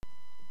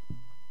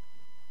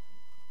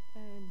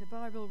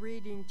Bible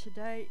reading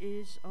today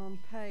is on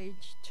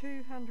page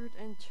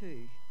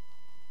 202,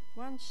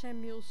 1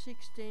 Samuel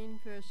 16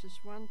 verses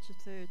 1 to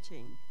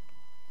 13.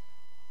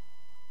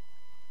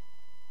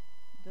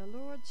 The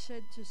Lord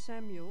said to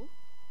Samuel,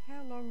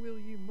 "How long will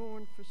you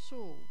mourn for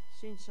Saul,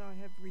 since I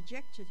have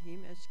rejected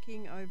him as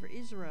king over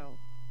Israel?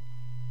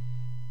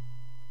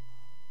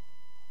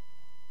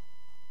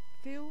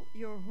 Fill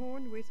your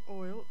horn with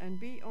oil and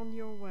be on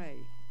your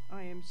way.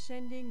 I am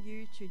sending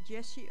you to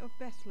Jesse of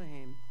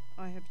Bethlehem.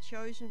 I have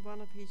chosen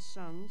one of his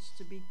sons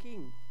to be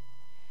king."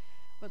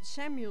 But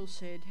Samuel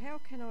said, "How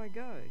can I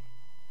go?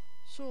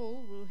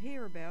 Saul will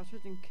hear about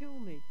it and kill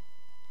me."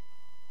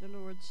 The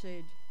Lord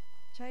said,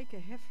 "Take a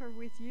heifer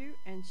with you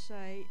and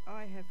say,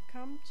 'I have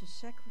come to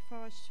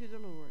sacrifice to the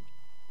Lord.'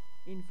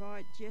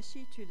 Invite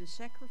Jesse to the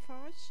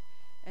sacrifice,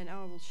 and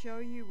I will show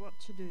you what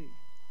to do.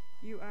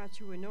 You are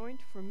to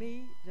anoint for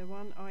me the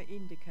one I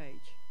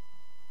indicate."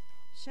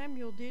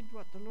 Samuel did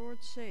what the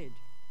Lord said.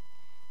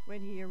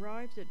 When he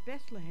arrived at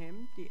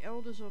Bethlehem, the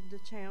elders of the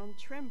town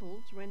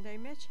trembled when they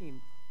met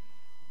him.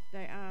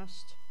 They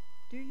asked,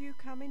 "Do you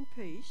come in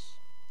peace?"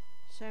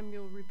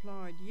 Samuel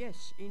replied,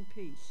 "Yes, in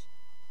peace.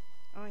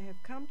 I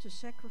have come to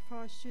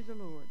sacrifice to the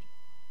Lord.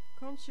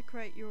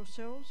 Consecrate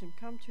yourselves and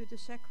come to the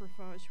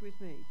sacrifice with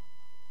me."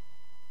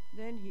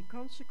 Then he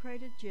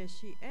consecrated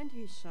Jesse and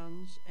his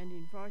sons and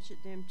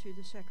invited them to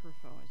the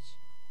sacrifice.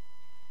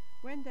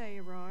 When they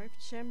arrived,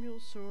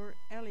 Samuel saw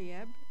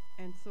Eliab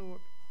and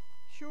thought,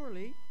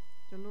 "Surely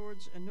the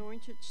Lord's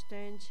anointed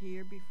stands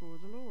here before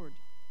the Lord."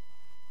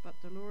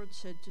 But the Lord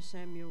said to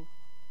Samuel,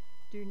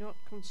 "Do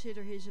not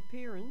consider his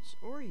appearance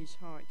or his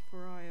height,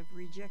 for I have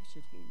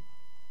rejected him.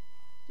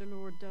 The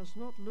Lord does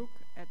not look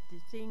at the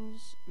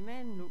things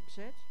man looks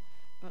at,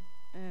 but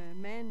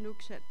man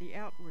looks at the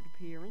outward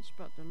appearance,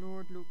 but the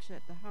Lord looks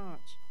at the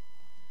heart."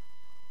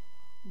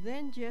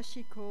 Then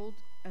Jesse called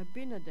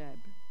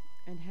Abinadab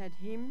and had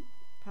him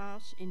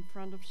pass in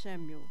front of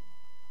Samuel.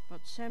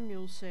 But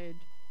Samuel said,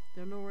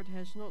 "The Lord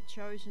has not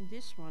chosen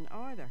this one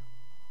either."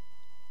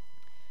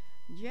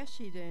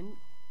 Jesse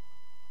then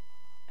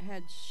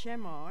had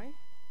Shema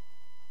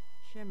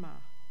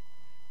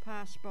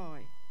pass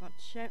by, but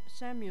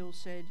Samuel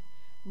said,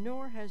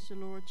 "Nor has the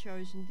Lord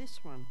chosen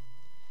this one."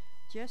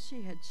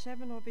 Jesse had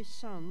 7 of his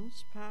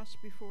sons pass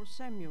before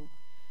Samuel,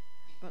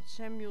 but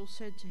Samuel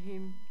said to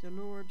him, "The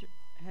Lord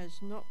has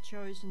not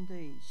chosen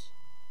these."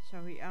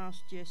 So he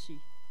asked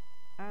Jesse,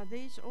 "Are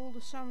these all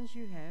the sons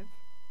you have?"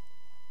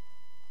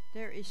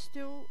 "There is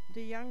still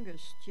the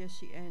youngest,"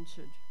 Jesse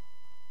answered,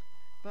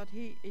 "but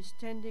he is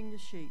tending the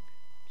sheep."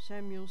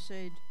 Samuel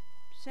said,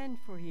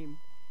 "Send for him.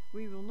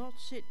 We will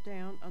not sit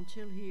down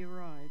until he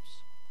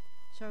arrives."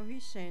 So he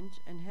sent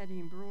and had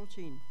him brought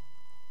in.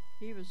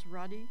 He was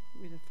ruddy,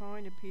 with a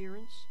fine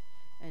appearance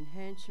and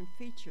handsome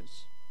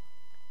features.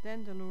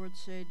 Then the Lord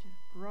said,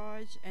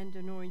 "Rise and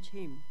anoint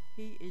him.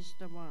 He is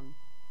the one."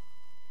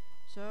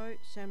 So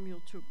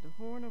Samuel took the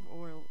horn of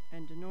oil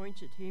and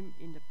anointed him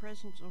in the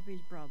presence of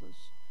his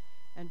brothers.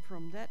 And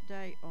from that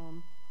day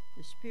on,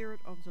 the Spirit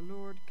of the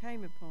Lord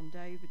came upon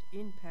David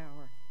in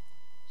power.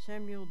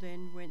 Samuel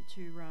then went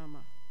to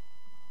Ramah.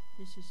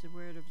 This is the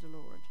word of the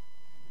Lord.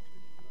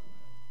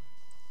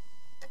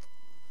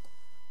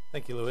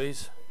 Thank you,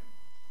 Louise.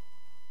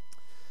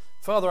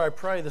 Father, I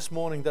pray this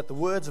morning that the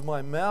words of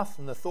my mouth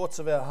and the thoughts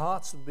of our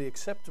hearts would be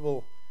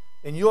acceptable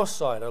in your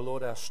sight, O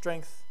Lord, our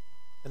strength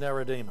and our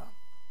Redeemer.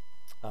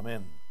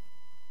 Amen.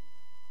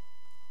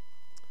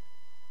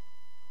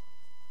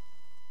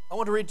 I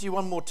want to read to you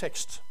one more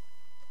text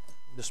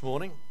this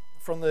morning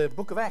from the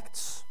book of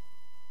Acts.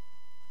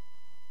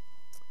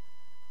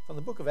 From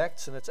the book of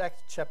Acts, and it's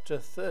Acts chapter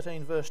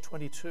 13, verse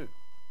 22. It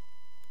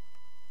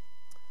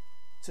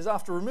says,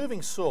 "After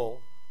removing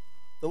Saul,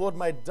 the Lord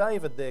made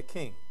David their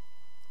king.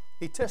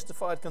 He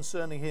testified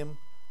concerning him,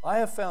 'I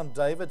have found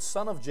David,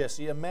 son of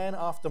Jesse, a man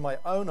after my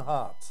own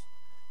heart.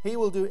 He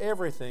will do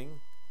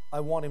everything I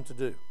want him to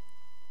do.'"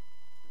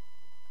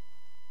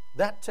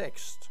 That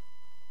text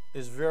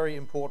is very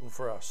important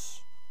for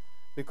us,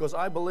 because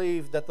I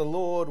believe that the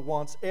Lord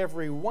wants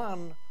every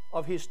one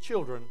of his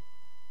children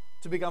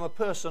to become a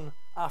person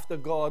after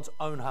God's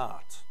own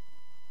heart.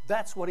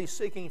 That's what he's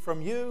seeking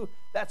from you.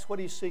 That's what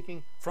he's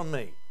seeking from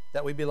me,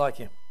 that we be like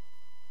him.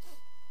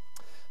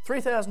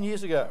 3,000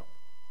 years ago,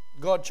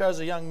 God chose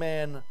a young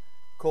man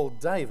called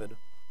David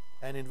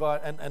and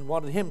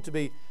wanted him to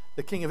be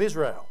the king of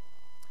Israel.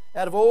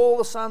 Out of all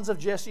the sons of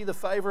Jesse, the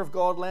favor of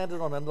God landed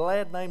on a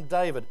lad named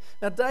David.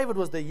 Now, David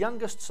was the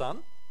youngest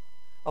son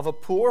of a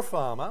poor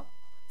farmer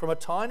from a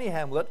tiny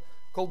hamlet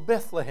called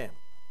Bethlehem.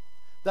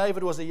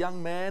 David was a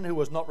young man who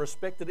was not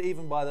respected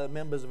even by the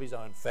members of his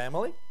own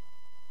family.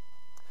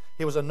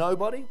 He was a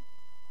nobody.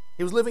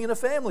 He was living in a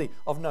family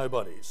of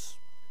nobodies.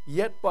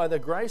 Yet, by the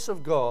grace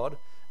of God,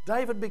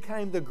 David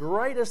became the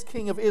greatest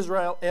king of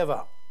Israel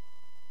ever.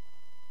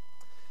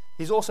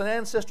 He's also an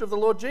ancestor of the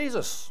Lord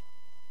Jesus.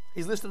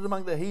 He's listed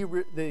among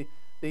the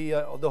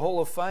Hall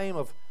of Fame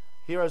of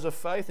Heroes of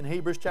Faith in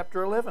Hebrews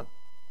chapter 11.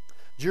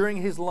 During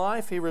his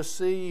life, he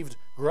received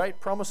great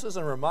promises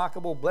and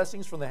remarkable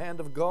blessings from the hand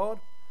of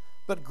God.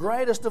 But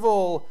greatest of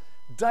all,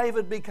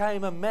 David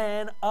became a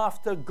man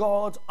after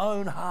God's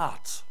own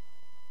heart.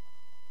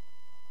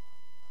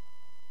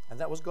 And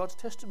that was God's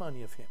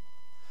testimony of him.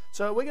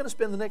 So we're going to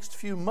spend the next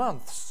few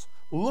months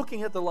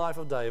looking at the life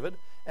of David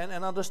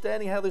and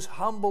understanding how this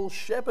humble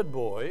shepherd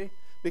boy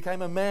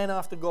became a man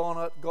after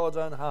God's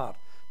own heart.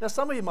 Now,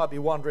 some of you might be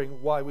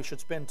wondering why we should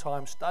spend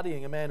time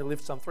studying a man who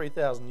lived some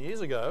 3,000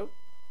 years ago.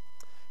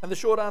 And the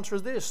short answer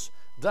is this: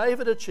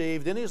 David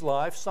achieved in his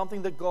life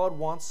something that God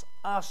wants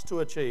us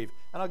to achieve.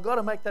 And I've got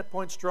to make that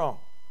point strong.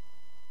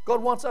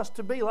 God wants us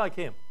to be like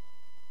him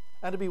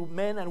and to be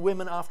men and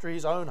women after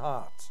his own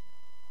heart.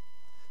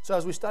 So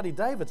as we study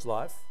David's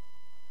life,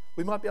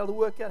 we might be able to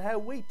work out how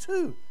we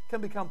too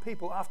can become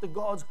people after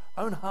God's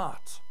own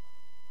heart.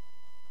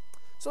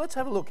 So let's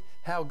have a look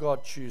how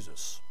God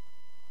chooses.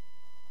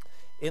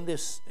 In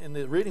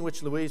the reading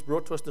which Louise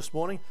brought to us this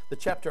morning, the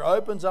chapter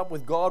opens up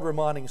with God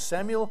reminding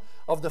Samuel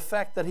of the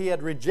fact that he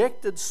had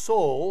rejected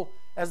Saul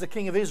as the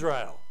king of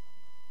Israel.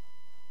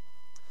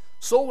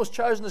 Saul was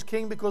chosen as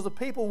king because the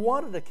people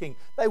wanted a king.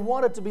 They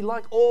wanted to be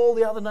like all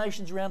the other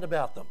nations round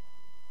about them.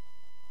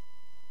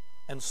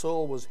 And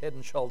Saul was head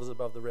and shoulders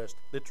above the rest,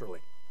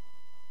 literally.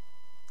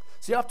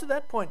 See, up to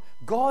that point,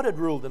 God had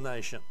ruled the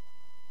nation.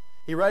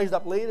 He raised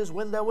up leaders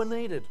when they were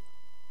needed,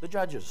 the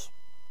judges.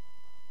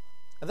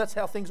 And that's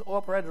how things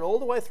operated all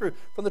the way through,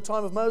 from the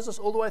time of Moses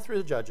all the way through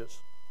the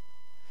judges.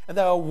 And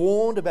they were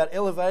warned about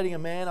elevating a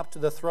man up to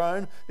the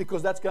throne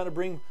because that's going to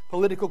bring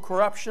political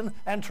corruption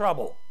and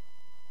trouble.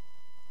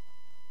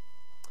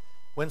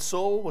 When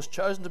Saul was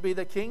chosen to be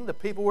their king, the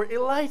people were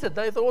elated.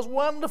 They thought it was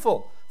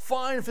wonderful.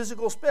 Fine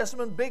physical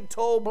specimen, big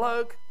tall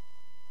bloke.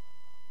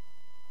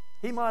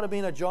 He might have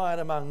been a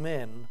giant among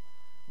men,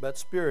 but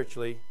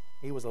spiritually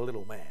he was a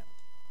little man.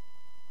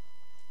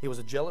 He was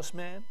a jealous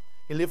man.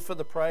 He lived for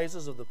the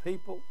praises of the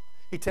people.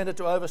 He tended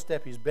to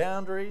overstep his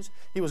boundaries.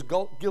 He was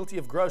guilty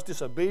of gross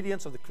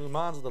disobedience of the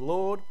commands of the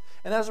Lord.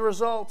 And as a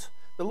result,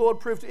 the Lord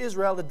proved to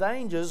Israel the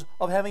dangers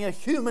of having a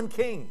human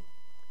king.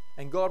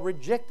 And God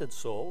rejected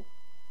Saul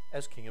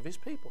as king of his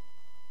people.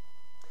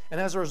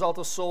 And as a result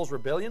of Saul's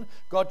rebellion,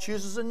 God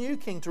chooses a new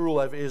king to rule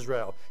over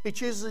Israel. He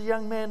chooses a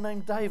young man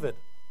named David.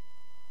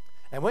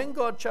 And when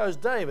God chose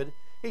David,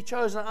 he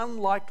chose an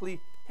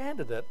unlikely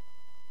candidate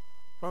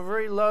from a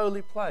very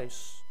lowly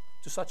place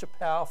to such a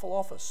powerful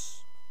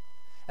office.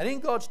 And in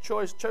God's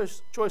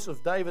choice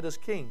of David as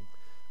king,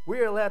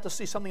 we're allowed to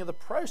see something of the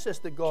process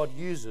that God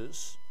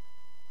uses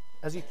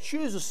as he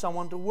chooses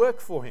someone to work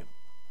for him.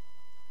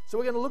 So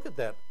we're going to look at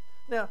that.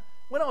 Now,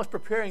 when I was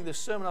preparing this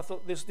sermon, I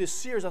thought this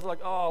series, I thought,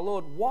 oh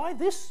Lord, why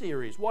this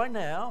series? Why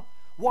now?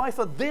 Why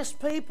for this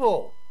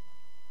people?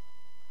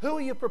 Who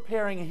are you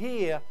preparing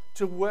here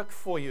to work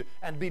for you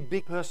and be a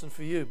big person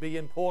for you, be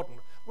important?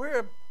 We're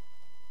a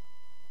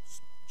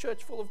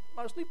church full of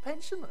mostly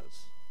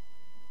pensioners.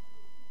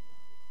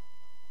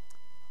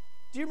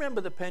 Do you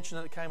remember the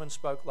pensioner that came and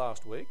spoke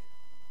last week?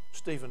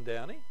 Stephen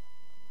Downey.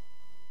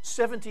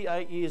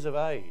 78 years of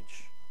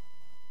age.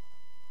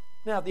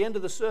 Now, at the end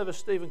of the service,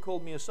 Stephen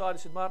called me aside.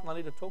 He said, Martin, I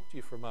need to talk to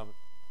you for a moment.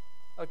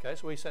 Okay,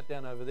 so we sat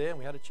down over there and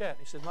we had a chat.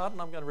 He said, Martin,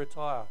 I'm going to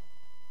retire.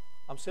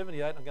 I'm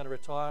 78 and I'm going to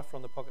retire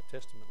from the Pocket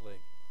Testament League.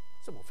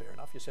 I said, well, fair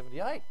enough, you're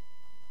 78.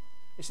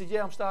 He said,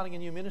 yeah, I'm starting a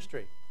new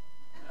ministry.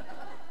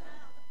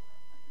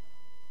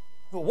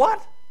 Well,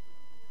 what?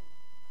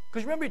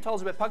 Because remember he told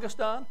us about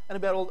Pakistan and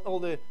about all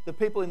the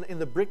people in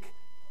the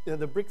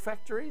brick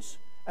factories,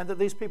 and that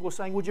these people were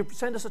saying, would you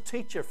send us a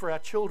teacher for our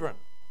children?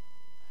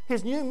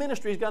 His new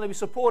ministry is going to be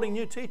supporting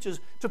new teachers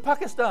to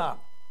Pakistan.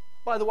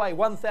 By the way,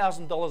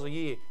 $1,000 a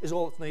year is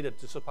all that's needed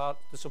to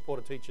support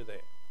a teacher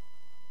there.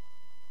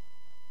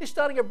 He's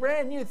starting a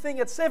brand new thing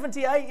at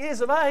 78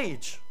 years of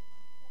age.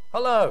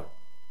 Hello.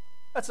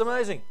 That's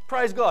amazing.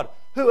 Praise God.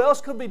 Who else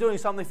could be doing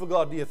something for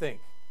God, do you think?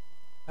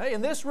 Hey,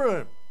 in this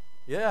room.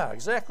 Yeah,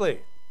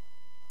 exactly.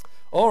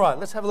 All right,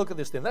 let's have a look at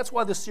this then. That's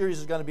why this series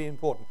is going to be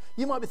important.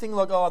 You might be thinking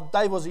like, oh,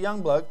 Dave was a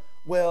young bloke.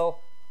 Well,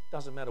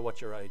 doesn't matter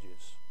what your age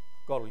is.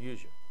 God will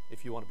use you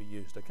if you want to be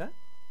used, okay?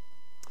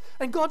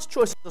 And God's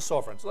choices are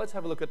sovereign. So let's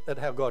have a look at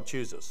how God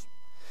chooses.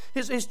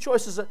 His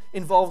choices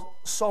involve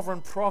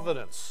sovereign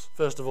providence,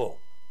 first of all.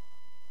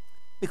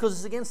 Because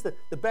it's against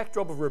the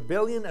backdrop of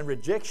rebellion and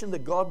rejection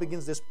that God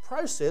begins this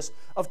process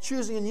of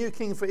choosing a new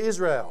king for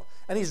Israel.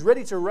 And he's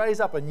ready to raise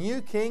up a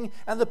new king,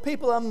 and the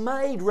people are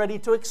made ready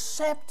to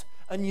accept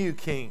a new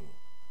king.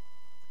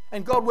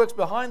 And God works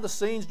behind the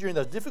scenes during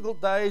those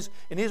difficult days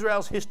in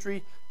Israel's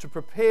history to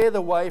prepare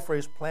the way for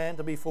his plan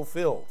to be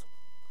fulfilled.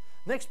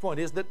 Next point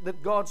is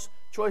that God's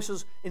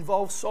choices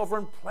involve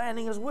sovereign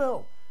planning as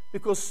well,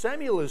 because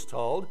Samuel is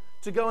told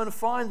to go and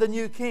find the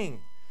new king.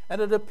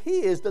 And it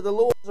appears that the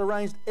Lord has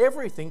arranged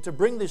everything to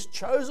bring this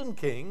chosen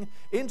king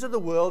into the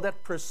world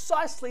at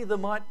precisely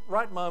the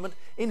right moment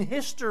in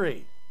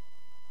history.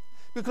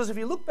 Because if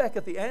you look back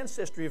at the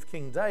ancestry of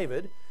King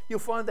David, you'll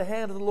find the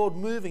hand of the Lord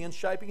moving and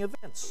shaping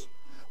events.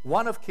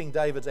 One of King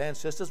David's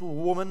ancestors was a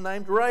woman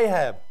named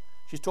Rahab.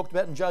 She's talked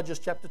about in Judges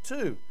chapter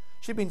 2.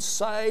 She'd been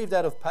saved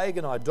out of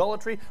pagan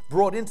idolatry,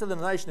 brought into the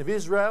nation of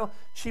Israel.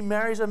 She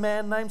marries a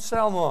man named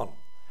Salmon.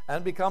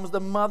 and becomes the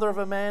mother of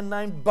a man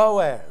named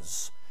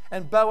Boaz.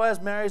 And Boaz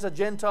marries a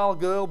Gentile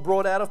girl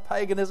brought out of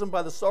paganism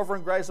by the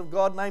sovereign grace of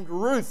God named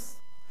Ruth.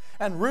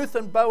 And Ruth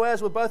and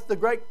Boaz were both the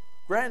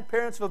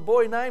great-grandparents of a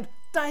boy named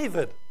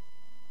David,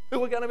 who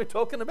we're going to be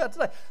talking about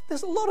today.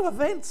 There's a lot of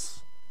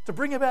events to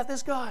bring about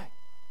this guy.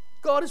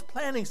 God is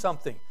planning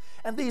something.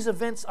 And these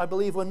events, I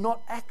believe, were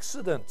not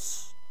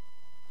accidents.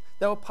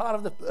 They were part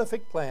of the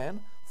perfect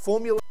plan,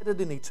 formulated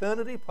in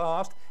eternity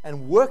past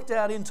and worked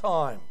out in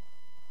time.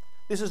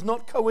 This is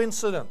not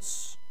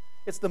coincidence.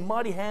 It's the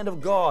mighty hand of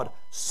God.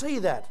 See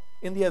that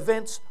in the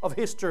events of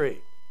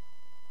history.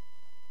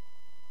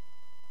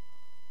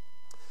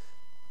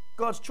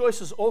 God's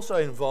choices also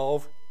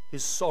involve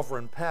his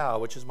sovereign power,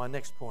 which is my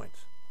next point.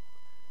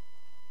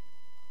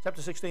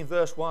 Chapter 16,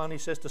 verse 1, he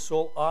says to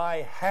Saul,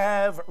 I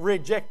have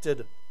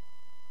rejected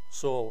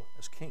Saul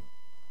as king.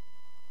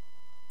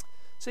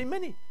 See,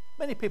 many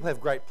people have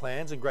great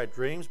plans and great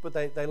dreams, but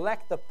they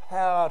lack the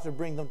power to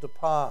bring them to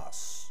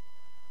pass.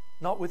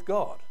 Not with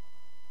God.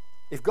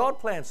 If God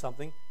plans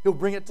something, he'll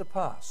bring it to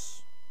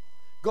pass.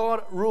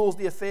 God rules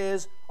the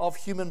affairs of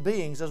human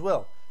beings as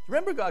well.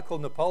 Remember a guy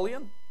called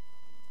Napoleon?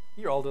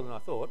 You're older than I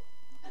thought.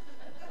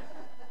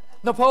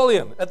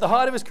 Napoleon, at the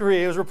height of his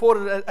career, was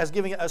reported as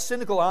giving a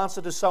cynical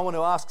answer to someone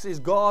who asks, is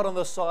God on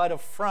the side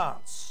of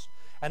France?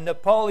 And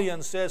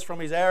Napoleon says from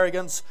his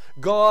arrogance,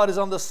 God is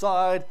on the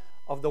side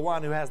of the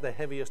one who has the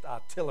heaviest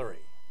artillery.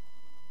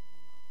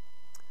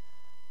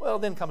 Well,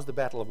 then comes the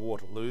Battle of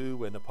Waterloo,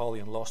 where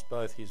Napoleon lost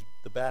both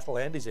the battle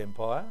and his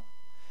empire.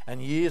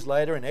 And years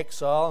later, in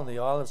exile on the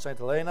island of St.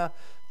 Helena,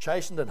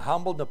 chastened and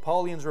humbled,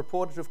 Napoleon's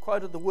reported to have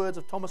quoted the words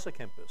of Thomas à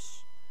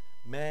Kempis,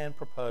 man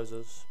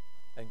proposes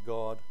and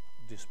God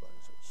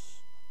disposes.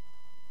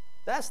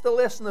 That's the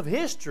lesson of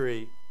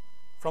history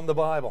from the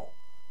Bible.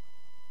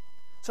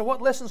 So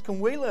what lessons can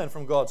we learn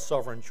from God's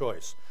sovereign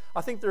choice?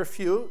 I think there are a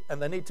few,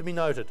 and they need to be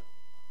noted.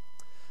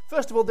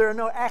 First of all, there are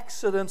no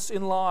accidents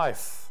in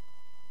life.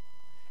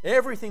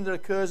 Everything that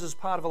occurs is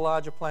part of a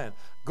larger plan.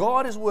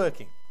 God is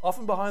working,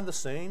 often behind the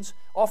scenes,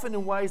 often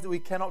in ways that we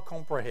cannot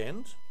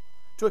comprehend,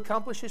 to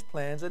accomplish his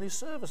plans and his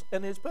service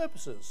and his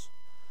purposes.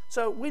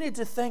 So we need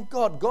to thank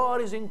God. God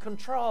is in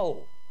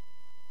control.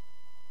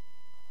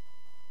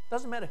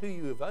 Doesn't matter who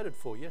you voted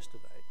for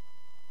yesterday.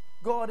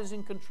 God is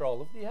in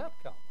control of the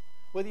outcome.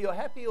 Whether you're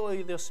happy or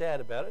you're sad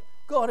about it,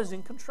 God is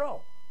in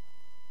control.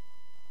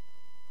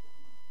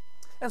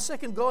 And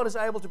second, God is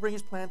able to bring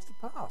his plans to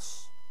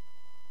pass.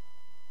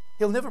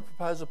 He'll never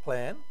propose a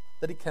plan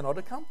that he cannot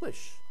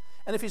accomplish.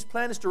 And if his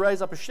plan is to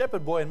raise up a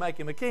shepherd boy and make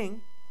him a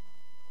king,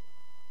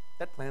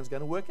 that plan's going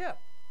to work out.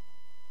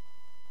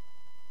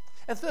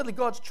 And thirdly,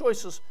 God's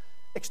choices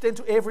extend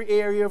to every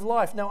area of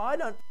life. Now, I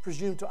don't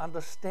presume to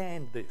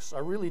understand this. I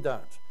really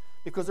don't.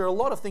 Because there are a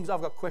lot of things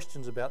I've got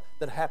questions about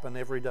that happen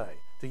every day.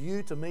 To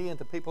you, to me, and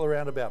to people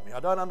around about me. I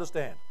don't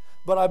understand.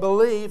 But I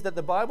believe that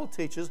the Bible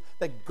teaches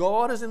that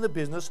God is in the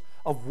business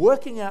of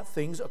working out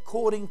things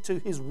according to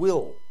his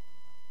will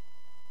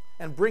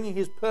and bringing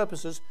his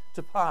purposes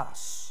to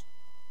pass.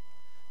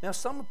 Now,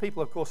 some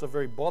people, of course, are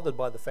very bothered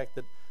by the fact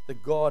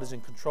that God is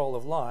in control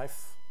of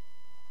life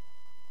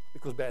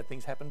because bad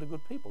things happen to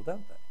good people,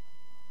 don't they?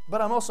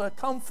 But I'm also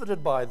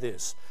comforted by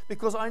this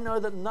because I know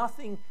that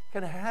nothing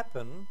can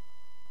happen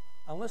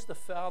unless the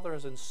Father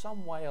has in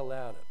some way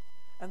allowed it.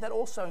 And that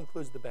also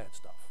includes the bad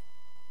stuff.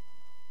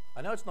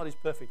 I know it's not his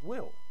perfect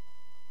will,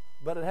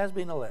 but it has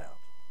been allowed.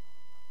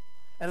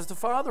 And as the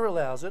Father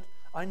allows it,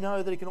 I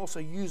know that he can also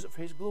use it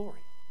for his glory.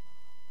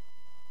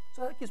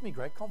 So that gives me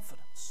great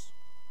confidence.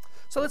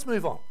 So let's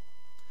move on.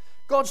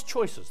 God's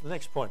choices, the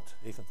next point,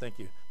 Ethan, thank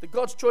you. That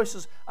God's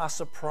choices are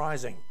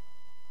surprising.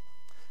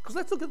 Because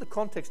let's look at the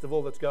context of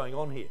all that's going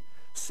on here.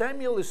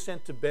 Samuel is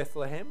sent to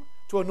Bethlehem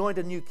to anoint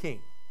a new king.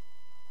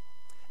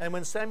 And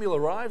when Samuel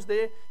arrives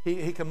there,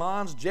 he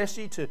commands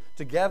Jesse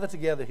to gather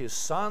together his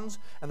sons,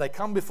 and they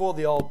come before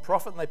the old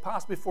prophet, and they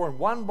pass before him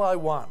one by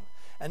one.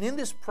 And in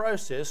this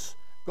process,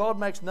 God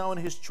makes known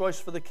his choice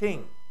for the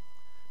king.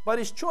 But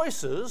his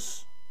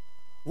choices,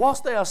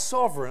 whilst they are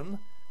sovereign,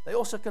 they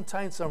also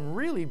contain some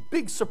really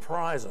big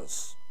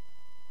surprises.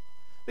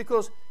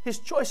 Because his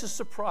choice is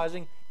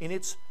surprising in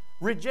its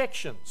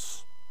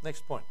rejections.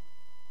 Next point.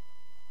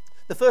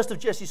 The first of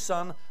Jesse's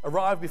son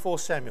arrived before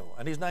Samuel,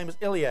 and his name is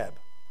Eliab.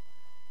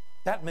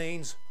 That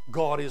means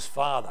God is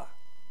father.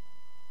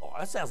 Oh,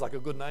 that sounds like a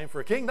good name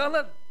for a king, doesn't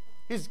it?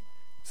 He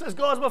says,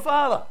 God's my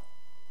father.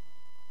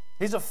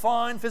 He's a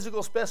fine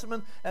physical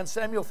specimen, and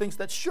Samuel thinks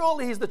that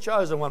surely he's the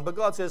chosen one, but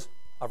God says,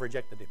 I've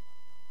rejected him.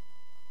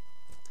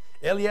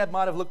 Eliab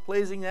might have looked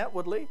pleasing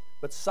outwardly,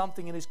 but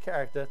something in his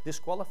character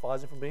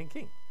disqualifies him from being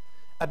king.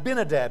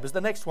 Abinadab is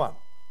the next one.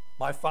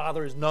 My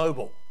father is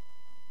noble.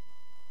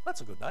 That's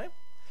a good name.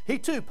 He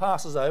too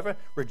passes over,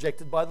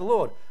 rejected by the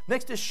Lord.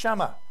 Next is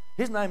Shammah.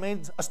 His name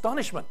means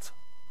astonishment.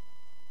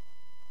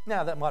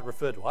 Now that might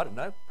refer to, I don't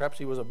know, perhaps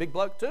he was a big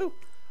bloke too,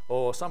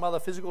 or some other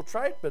physical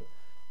trait, but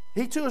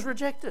he too is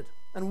rejected.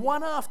 And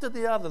one after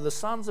the other, the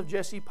sons of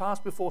Jesse pass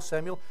before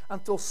Samuel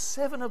until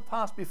 7 have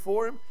passed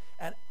before him,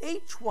 and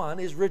each one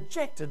is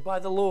rejected by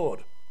the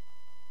Lord.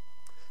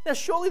 Now,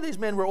 surely these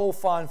men were all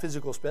fine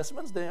physical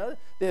specimens.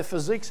 Their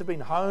physiques have been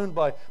honed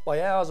by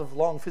hours of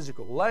long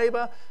physical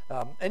labour.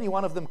 Any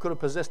one of them could have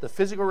possessed the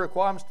physical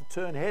requirements to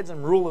turn heads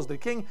and rule as the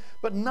king,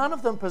 but none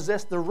of them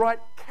possessed the right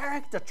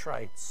character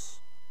traits.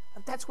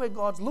 And that's where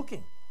God's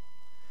looking.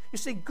 You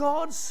see,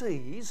 God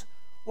sees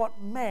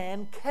what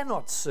man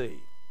cannot see.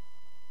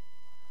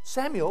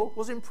 Samuel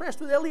was impressed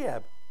with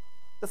Eliab,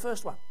 the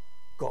first one.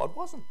 God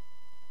wasn't.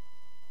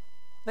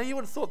 Now, you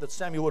would have thought that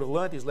Samuel would have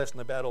learned his lesson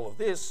about all of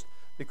this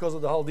because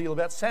of the whole deal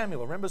about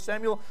Samuel. Remember,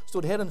 Samuel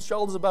stood head and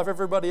shoulders above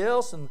everybody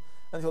else, and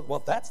he thought,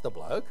 well, that's the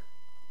bloke.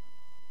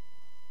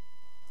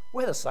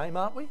 We're the same,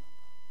 aren't we?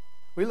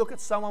 We look at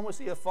someone, we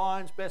see a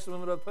fine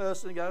specimen of a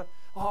person and go,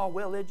 oh,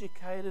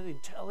 well-educated,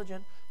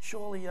 intelligent,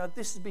 surely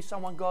this would be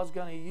someone God's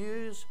going to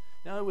use.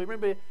 We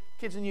remember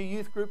kids in your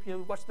youth group,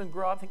 you watch them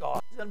grow up and think, oh,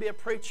 he's going to be a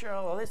preacher,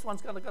 or this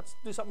one's going to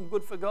do something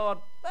good for God.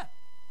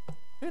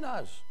 Who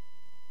knows?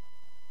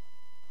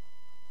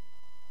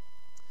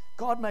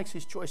 God makes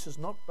his choices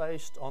not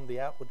based on the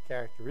outward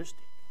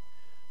characteristic.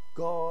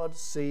 God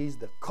sees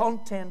the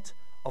content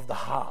of the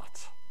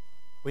heart.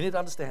 We need to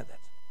understand that.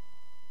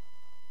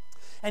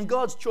 And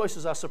God's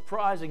choices are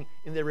surprising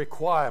in their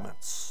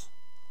requirements.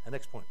 The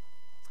next point.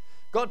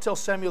 God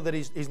tells Samuel that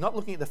he's not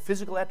looking at the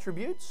physical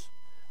attributes.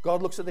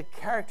 God looks at the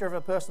character of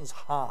a person's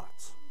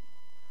heart.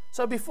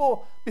 So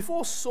before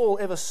Saul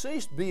ever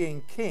ceased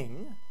being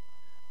king,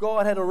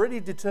 God had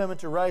already determined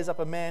to raise up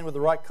a man with the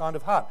right kind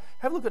of heart.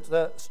 Have a look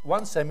at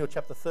 1 Samuel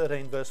chapter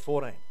 13, verse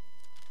 14.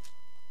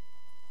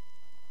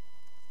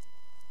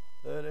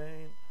 13,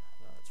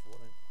 no, it's 14.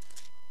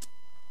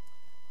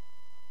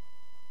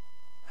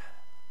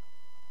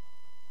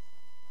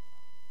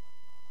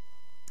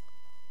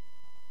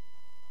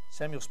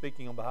 Samuel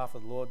speaking on behalf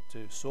of the Lord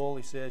to Saul,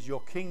 he says, your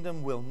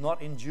kingdom will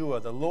not endure.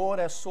 The Lord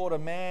has sought a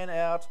man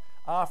out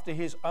after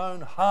his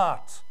own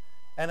heart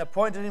and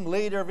appointed him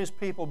leader of his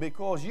people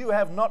because you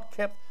have not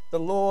kept the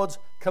Lord's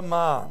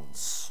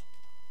commands.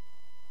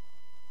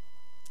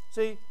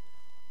 See,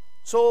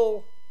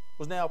 Saul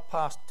was now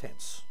past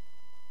tense.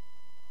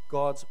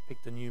 God's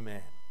picked a new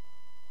man.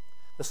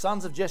 The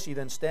sons of Jesse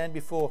then stand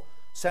before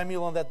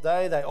Samuel on that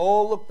day. They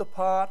all looked the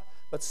part,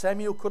 but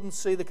Samuel couldn't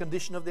see the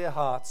condition of their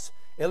hearts.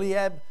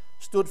 Eliab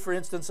stood, for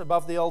instance,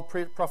 above the old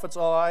prophet's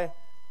eye.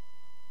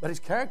 But his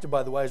character,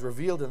 by the way, is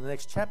revealed in the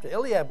next chapter.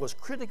 Eliab was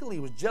critical, he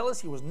was jealous,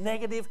 he was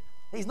negative.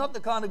 He's not the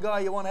kind of guy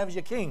you want to have as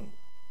your king.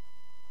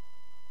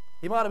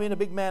 He might have been a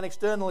big man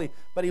externally,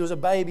 but he was a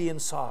baby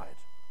inside.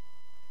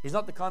 He's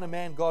not the kind of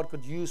man God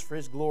could use for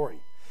his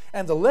glory.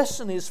 And the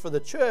lesson is for the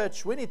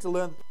church, we need to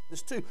learn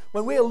this too.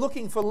 When we are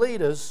looking for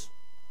leaders,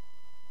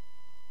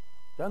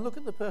 don't look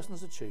at the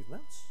person's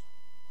achievements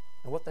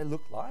and what they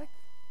look like,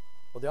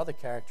 or the other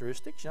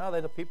characteristics.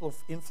 They're the people of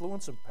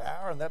influence and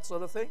power and that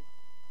sort of thing.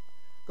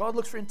 God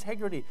looks for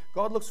integrity.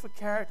 God looks for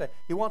character.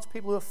 He wants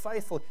people who are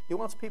faithful. He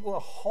wants people who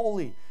are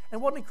holy.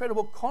 And what an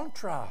incredible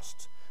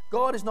contrast.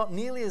 God is not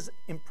nearly as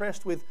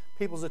impressed with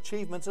people's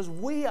achievements as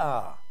we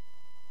are.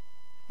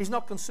 He's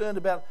not concerned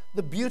about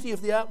the beauty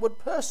of the outward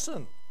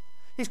person.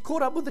 He's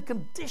caught up with the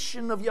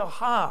condition of your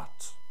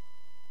heart.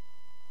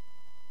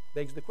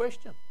 Begs the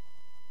question,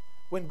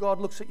 when God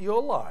looks at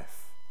your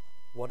life,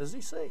 what does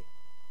he see?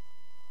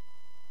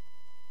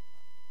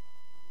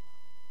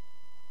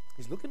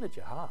 He's looking at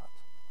your heart.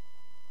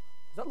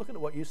 He's not looking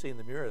at what you see in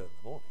the mirror in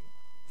the morning.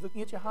 He's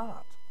looking at your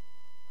heart.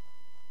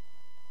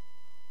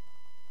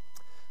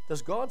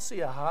 Does God see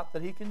a heart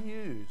that he can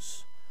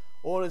use?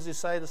 Or does he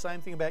say the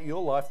same thing about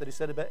your life that he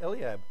said about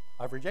Eliab?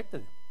 I've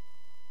rejected him.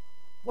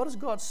 What does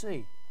God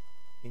see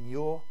in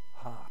your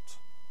heart?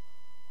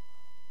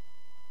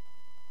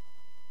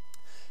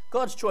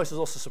 God's choice is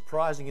also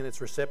surprising in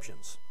its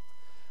receptions.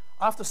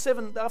 After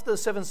the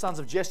 7 sons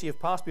of Jesse have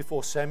passed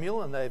before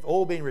Samuel and they've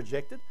all been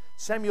rejected,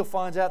 Samuel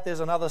finds out there's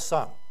another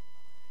son.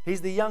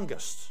 He's the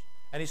youngest,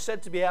 and he's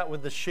said to be out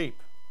with the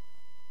sheep.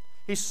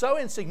 He's so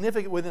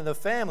insignificant within the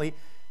family,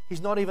 he's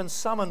not even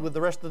summoned with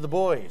the rest of the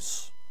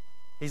boys.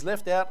 He's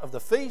left out of the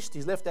feast,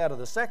 he's left out of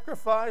the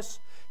sacrifice,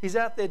 he's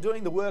out there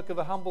doing the work of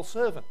a humble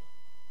servant,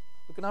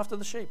 looking after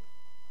the sheep.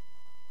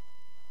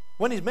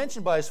 When he's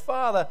mentioned by his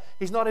father,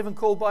 he's not even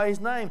called by his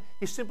name,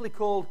 he's simply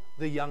called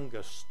the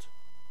youngest.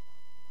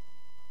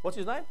 What's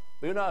his name?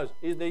 Who knows?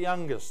 He's the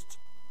youngest.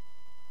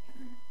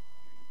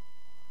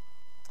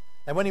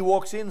 And when he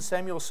walks in,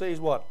 Samuel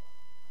sees what?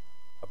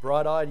 A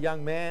bright-eyed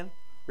young man,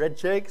 red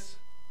cheeks,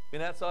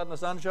 been outside in the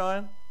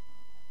sunshine,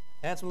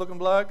 handsome looking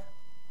bloke.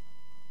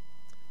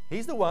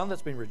 He's the one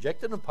that's been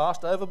rejected and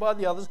passed over by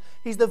the others.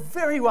 He's the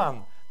very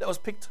one that was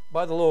picked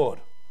by the Lord.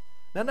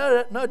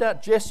 Now, no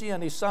doubt Jesse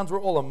and his sons were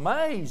all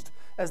amazed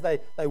as they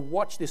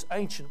watched this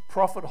ancient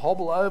prophet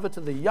hobble over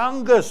to the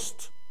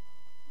youngest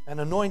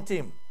and anoint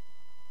him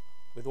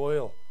with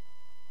oil.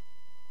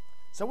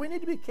 So we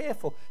need to be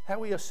careful how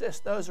we assess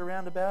those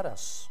around about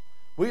us.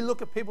 We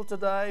look at people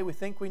today, we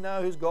think we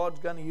know who God's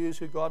going to use,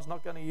 who God's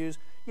not going to use.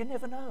 You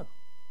never know.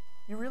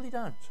 You really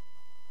don't.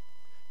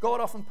 God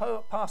often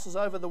passes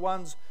over the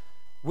ones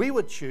we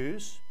would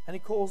choose, and he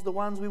calls the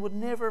ones we would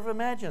never have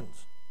imagined.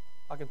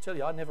 I can tell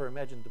you, I never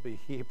imagined to be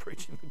here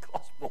preaching the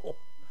gospel.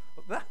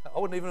 I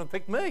wouldn't even have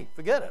picked me.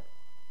 Forget it.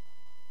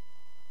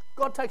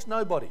 God takes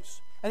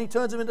nobodies and he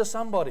turns them into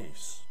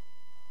somebodies.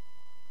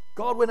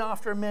 God went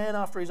after a man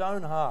after his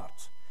own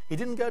heart. He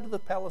didn't go to the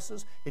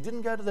palaces. He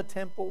didn't go to the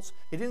temples.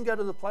 He didn't go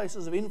to the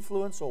places of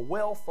influence or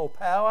wealth or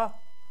power.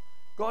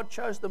 God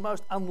chose the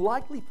most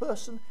unlikely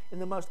person in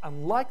the most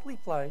unlikely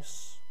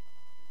place.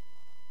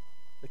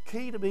 The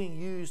key to being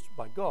used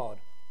by God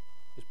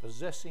is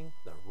possessing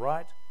the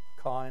right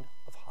kind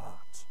of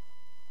heart.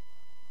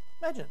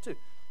 Imagine it too.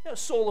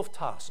 Saul of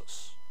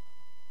Tarsus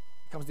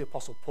becomes the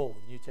Apostle Paul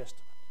in the New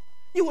Testament.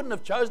 You wouldn't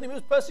have chosen him. He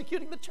was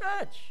persecuting the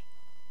church.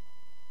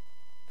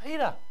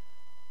 Peter,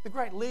 the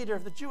great leader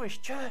of the Jewish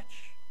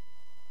church.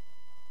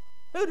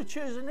 Who'd have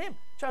chosen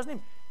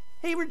him?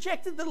 He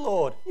rejected the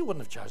Lord. You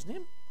wouldn't have chosen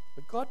him,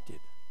 but God did.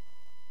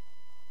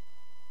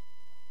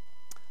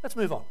 Let's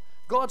move on.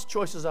 God's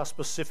choices are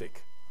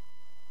specific.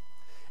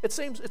 It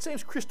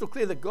seems crystal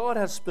clear that God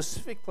has a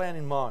specific plan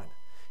in mind.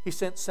 He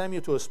sent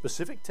Samuel to a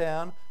specific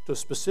town, to a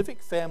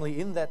specific family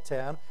in that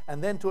town,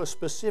 and then to a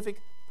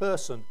specific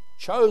person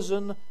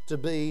chosen to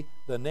be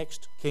the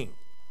next king.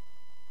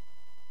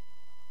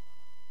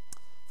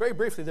 Very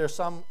briefly, there are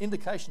some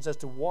indications as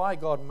to why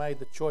God made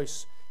the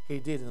choice he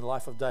did in the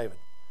life of David.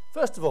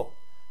 First of all,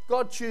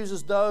 God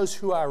chooses those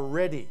who are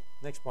ready.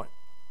 Next point.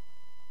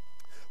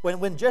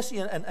 When Jesse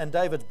and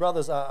David's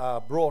brothers are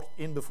brought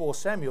in before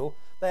Samuel,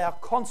 they are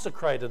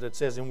consecrated, it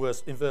says in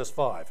verse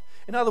 5.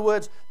 In other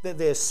words,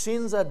 their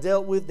sins are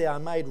dealt with, they are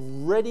made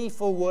ready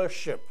for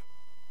worship.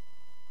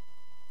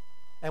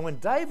 And when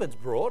David's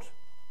brought,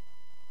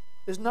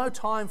 there's no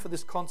time for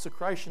this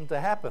consecration to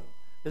happen.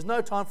 There's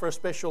no time for a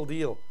special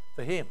deal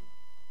for him.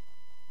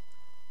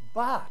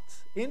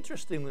 But,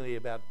 interestingly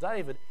about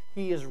David,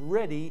 he is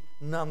ready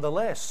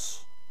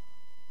nonetheless.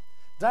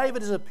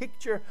 David is a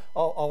picture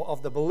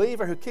of the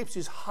believer who keeps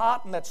his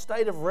heart in that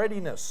state of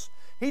readiness.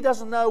 He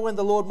doesn't know when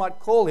the Lord might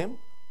call him,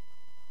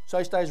 so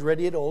he stays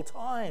ready at all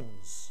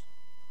times.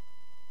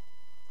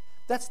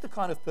 That's the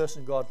kind of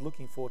person God's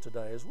looking for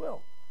today as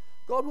well.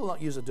 God will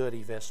not use a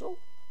dirty vessel.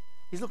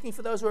 He's looking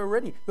for those who are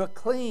ready, who are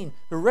clean,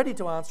 who are ready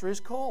to answer his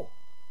call.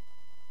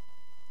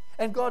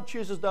 And God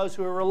chooses those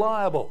who are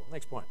reliable.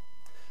 Next point.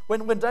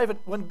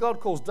 When God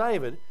calls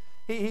David,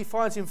 he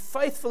finds him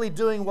faithfully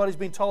doing what he's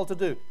been told to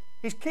do.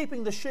 He's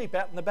keeping the sheep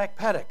out in the back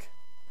paddock.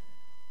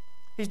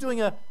 He's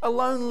doing a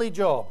lonely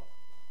job.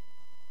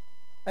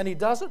 And he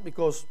does it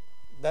because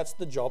that's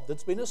the job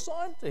that's been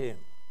assigned to him.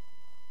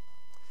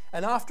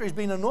 And after he's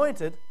been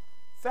anointed,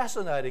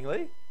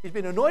 fascinatingly, he's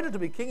been anointed to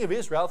be king of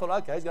Israel. I thought,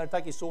 okay, he's going to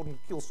take his sword and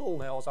kill Saul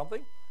now or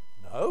something.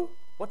 No.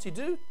 What's he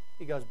do?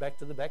 He goes back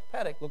to the back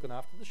paddock looking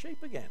after the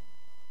sheep again.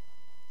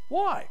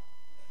 Why?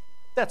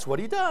 That's what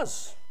he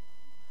does.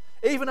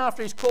 Even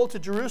after he's called to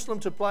Jerusalem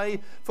to play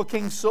for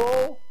King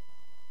Saul,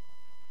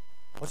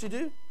 what's he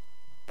do?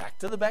 Back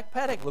to the back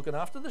paddock looking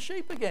after the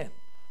sheep again.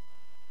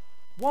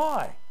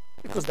 Why?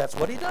 Because that's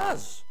what he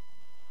does.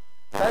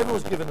 David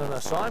was given an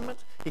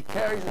assignment. He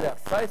carries it out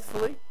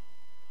faithfully.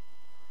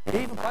 He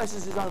even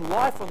places his own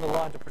life on the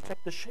line to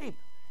protect the sheep.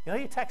 He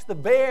attacks the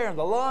bear and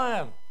the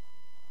lion.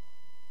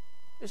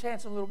 This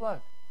handsome little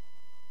bloke.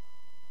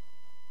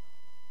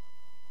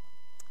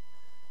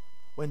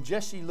 When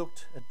Jesse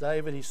looked at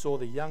David, he saw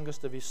the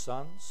youngest of his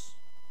sons.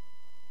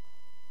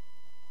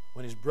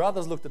 When his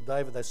brothers looked at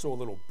David, they saw a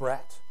little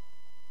brat.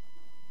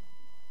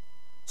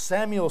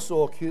 Samuel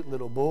saw a cute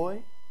little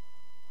boy.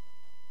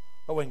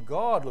 But when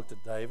God looked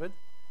at David,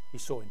 he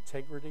saw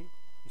integrity,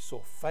 he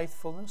saw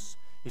faithfulness,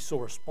 he saw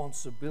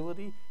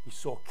responsibility, he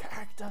saw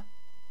character.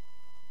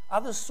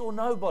 Others saw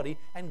nobody,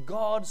 and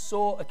God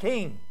saw a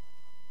king.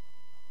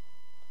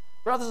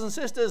 Brothers and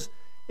sisters,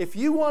 if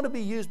you want to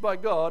be used by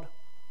God,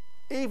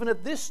 even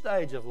at this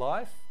stage of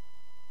life,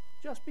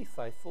 just be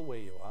faithful where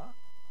you are.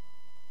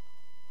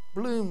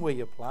 Bloom where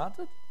you're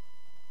planted.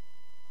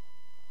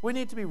 We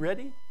need to be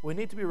ready. We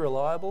need to be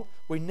reliable.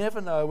 We never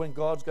know when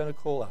God's going to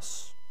call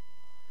us.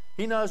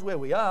 He knows where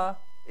we are.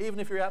 Even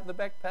if you're out in the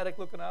back paddock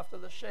looking after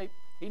the sheep,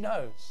 he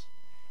knows.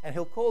 And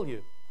he'll call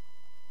you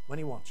when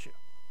he wants you.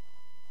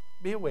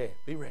 Be aware.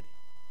 Be ready.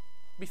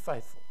 Be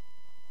faithful.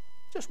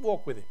 Just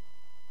walk with him.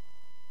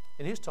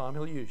 In his time,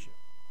 he'll use you.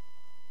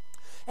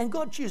 And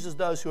God chooses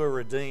those who are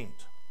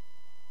redeemed.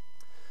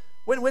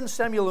 When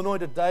Samuel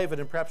anointed David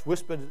and perhaps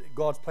whispered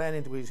God's plan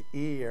into his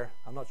ear,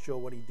 I'm not sure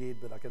what he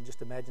did, but I can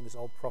just imagine this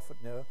old prophet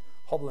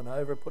hobbling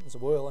over, putting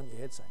some oil on your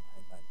head, saying,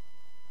 "Hey, mate,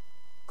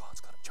 God's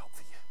got a job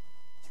for you.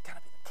 You're going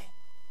to be the king."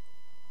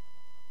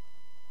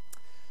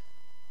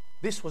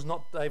 This was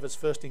not David's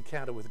first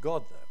encounter with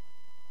God,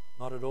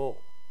 though. Not at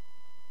all.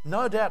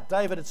 No doubt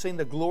David had seen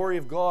the glory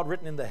of God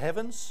written in the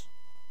heavens.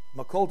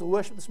 My call to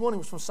worship this morning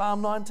was from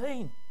Psalm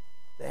 19.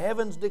 The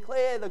heavens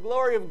declare the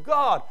glory of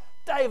God.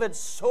 David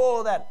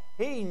saw that.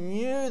 He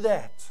knew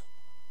that.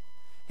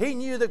 He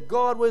knew that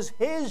God was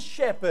his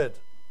shepherd.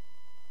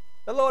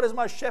 The Lord is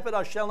my shepherd,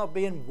 I shall not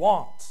be in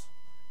want.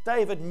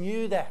 David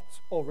knew that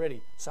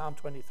already. Psalm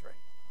 23.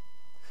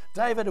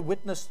 David had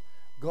witnessed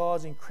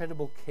God's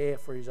incredible care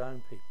for his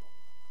own people.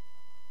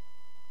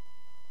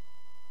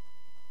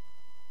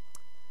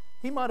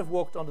 He might have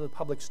walked onto the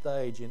public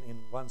stage in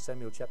 1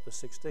 Samuel chapter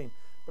 16,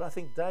 but I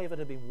think David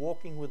had been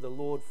walking with the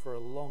Lord for a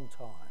long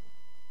time.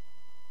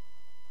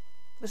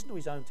 Listen to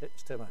his own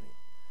testimony.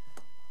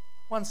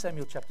 1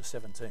 Samuel chapter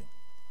 17.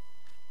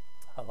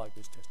 I like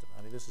this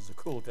testimony. This is a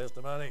cool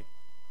testimony.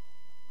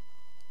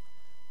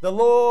 The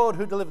Lord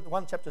who delivered,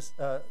 1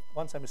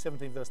 Samuel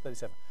 17 verse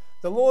 37.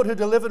 The Lord who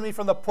delivered me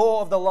from the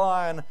paw of the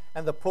lion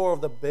and the paw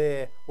of the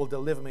bear will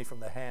deliver me from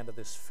the hand of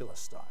this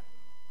Philistine.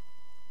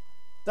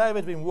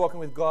 David's been walking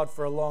with God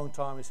for a long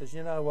time. He says,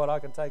 you know what, I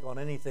can take on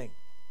anything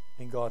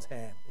in God's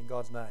hand, in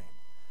God's name.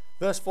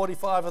 Verse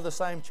 45 of the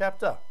same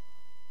chapter.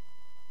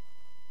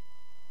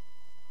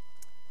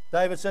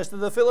 David says to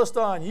the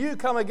Philistine, you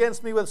come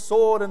against me with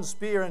sword and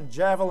spear and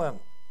javelin.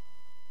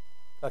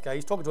 Okay,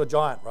 he's talking to a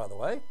giant, by the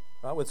way,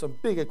 right, with some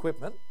big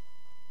equipment.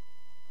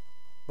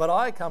 But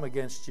I come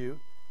against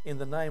you in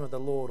the name of the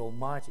Lord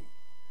Almighty,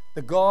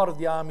 the God of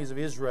the armies of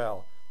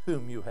Israel,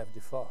 whom you have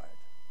defied.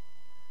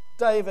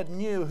 David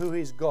knew who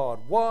his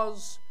God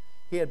was.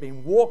 He had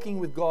been walking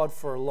with God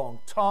for a long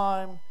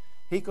time.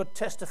 He could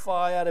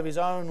testify out of his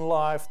own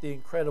life the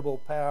incredible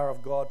power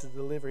of God to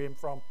deliver him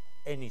from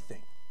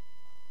anything.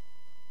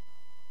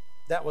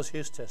 That was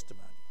his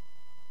testimony.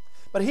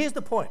 But here's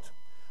the point.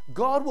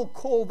 God will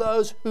call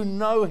those who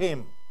know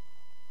him.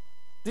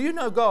 Do you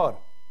know God?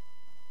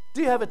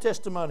 Do you have a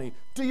testimony?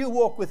 Do you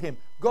walk with him?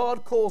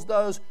 God calls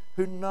those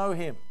who know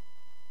him.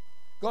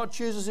 God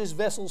chooses his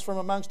vessels from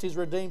amongst his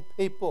redeemed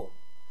people.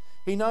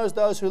 He knows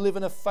those who live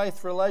in a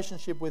faith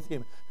relationship with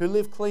him, who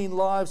live clean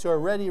lives, who are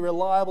ready,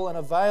 reliable, and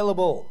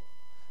available.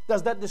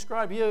 Does that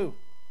describe you?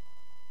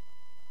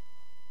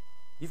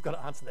 You've got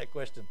to answer that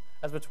question.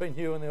 That's between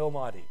you and the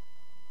Almighty.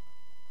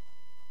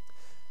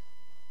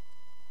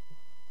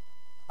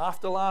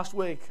 After last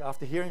week,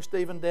 after hearing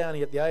Stephen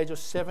Downey at the age of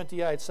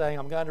 78 saying,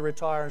 I'm going to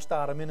retire and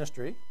start a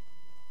ministry,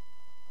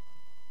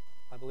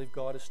 I believe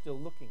God is still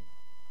looking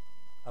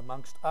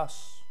amongst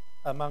us,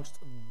 amongst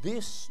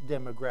this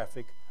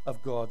demographic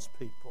of God's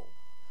people.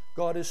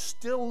 God is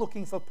still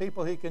looking for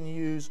people he can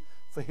use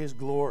for his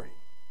glory.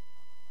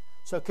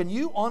 So can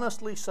you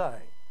honestly say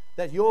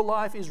that your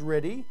life is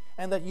ready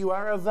and that you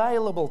are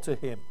available to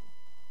him?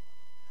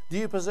 Do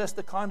you possess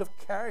the kind of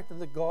character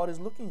that God is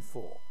looking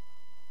for?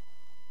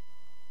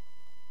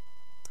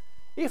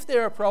 If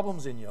there are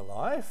problems in your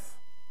life,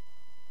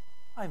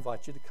 I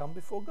invite you to come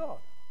before God.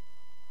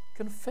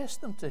 Confess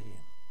them to him.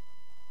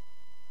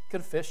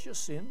 Confess your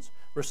sins,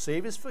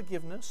 receive his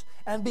forgiveness,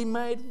 and be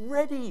made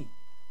ready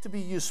to be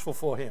useful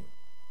for him.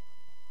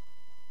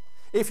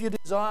 If you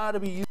desire to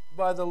be used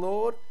by the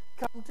Lord,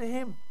 come to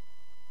him.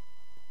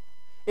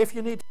 If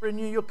you need to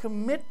renew your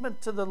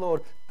commitment to the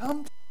Lord,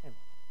 come to him.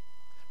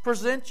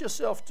 Present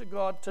yourself to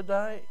God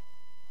today.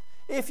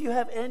 If you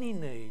have any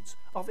needs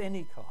of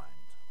any kind,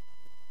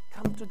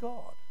 come to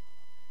God.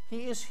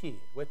 He is here.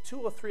 Where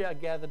 2 or 3 are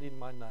gathered in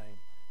my name,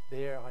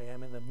 there I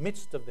am in the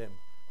midst of them,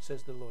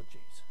 says the Lord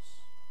Jesus.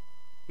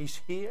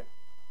 He's here.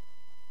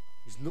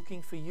 He's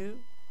looking for you.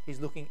 He's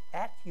looking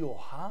at your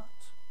heart.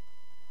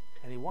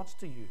 And he wants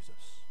to use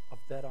us. Of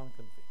that I'm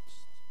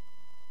convinced.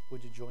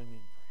 Would you join me in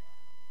prayer?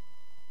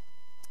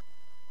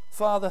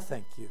 Father,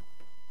 thank you.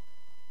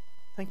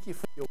 Thank you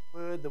for your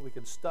word, that we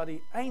can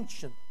study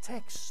ancient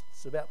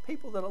texts about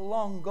people that are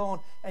long gone,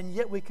 and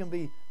yet we can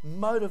be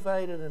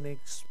motivated and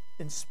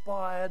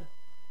inspired,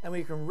 and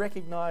we can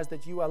recognize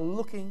that you are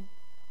looking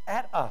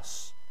at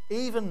us.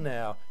 Even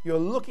now, you're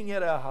looking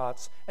at our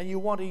hearts, and you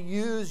want to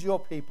use your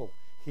people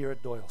here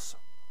at Doyalson.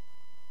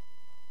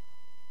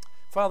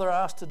 Father,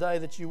 I ask today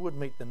that you would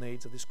meet the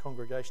needs of this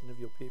congregation of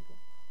your people.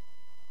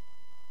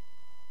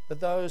 That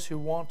those who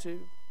want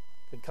to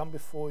can come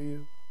before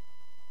you.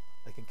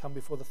 They can come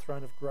before the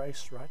throne of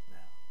grace right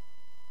now.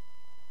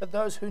 That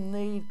those who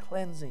need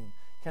cleansing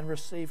can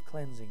receive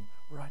cleansing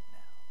right now.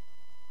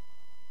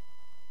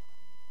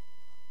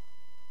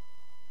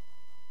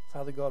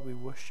 Father God, we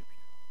worship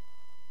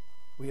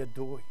you. We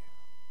adore you.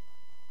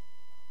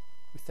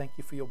 We thank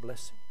you for your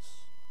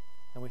blessings.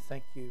 And we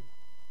thank you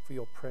for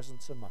your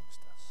presence amongst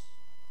us.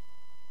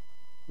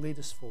 Lead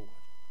us forward.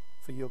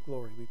 For your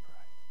glory we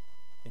pray.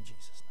 In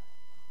Jesus' name.